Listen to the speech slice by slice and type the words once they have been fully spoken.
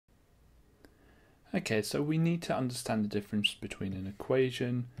Okay, so we need to understand the difference between an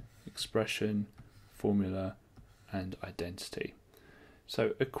equation, expression, formula, and identity.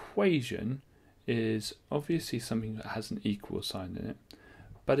 So equation is obviously something that has an equal sign in it,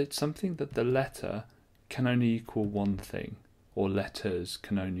 but it's something that the letter can only equal one thing, or letters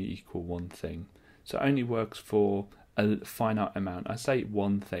can only equal one thing. So it only works for a finite amount. I say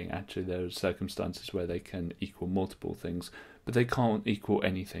one thing, actually there are circumstances where they can equal multiple things, but they can't equal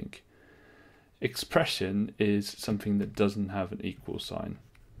anything. Expression is something that doesn't have an equal sign.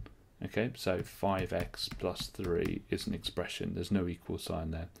 Okay, so 5x plus 3 is an expression, there's no equal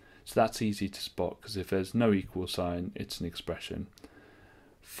sign there. So that's easy to spot, because if there's no equal sign, it's an expression.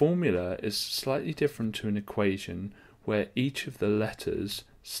 Formula is slightly different to an equation, where each of the letters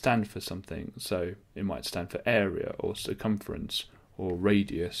stand for something. So it might stand for area, or circumference, or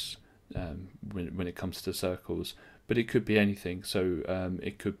radius, when it comes to circles. But it could be anything, so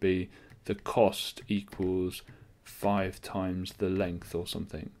it could be the cost equals 5 times the length or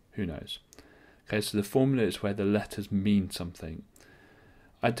something. Who knows? Okay, so the formula is where the letters mean something.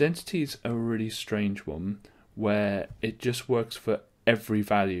 Identity is a really strange one, where it just works for every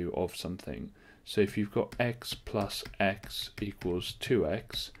value of something. So if you've got x plus x equals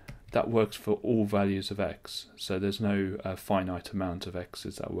 2x, that works for all values of x. So there's no finite amount of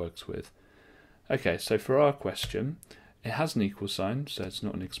x's that works with. Okay, so for our question, it has an equal sign, so it's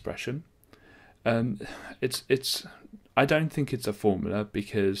not an expression. I don't think it's a formula,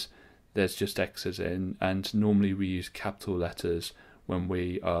 because there's just x's in, and normally we use capital letters when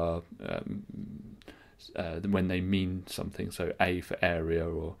we are when they mean something. So A for area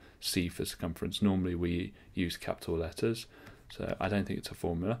or C for circumference. Normally we use capital letters, so I don't think it's a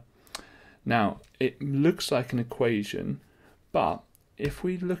formula. Now it looks like an equation, but if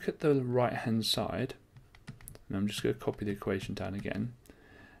we look at the right hand side, and I'm just going to copy the equation down again,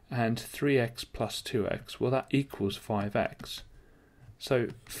 and 3x plus 2x, well, that equals 5x. So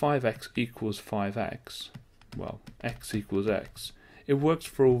 5x equals 5x. Well, x equals x. It works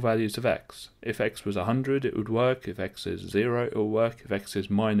for all values of x. If x was 100, it would work. If x is 0, it will work. If x is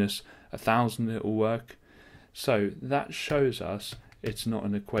minus 1,000, it will work. So that shows us it's not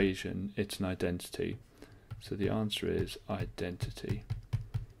an equation, it's an identity. So the answer is identity.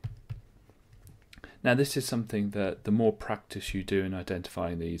 Now this is something that the more practice you do in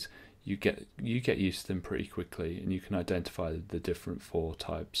identifying these, you get used to them pretty quickly, and you can identify the different 4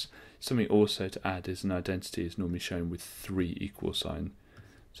 types. Something also to add is an identity is normally shown with 3 equal sign.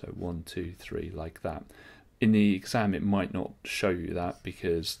 So 1, 2, 3, like that. In the exam it might not show you that,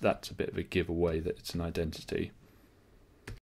 because that's a bit of a giveaway that it's an identity.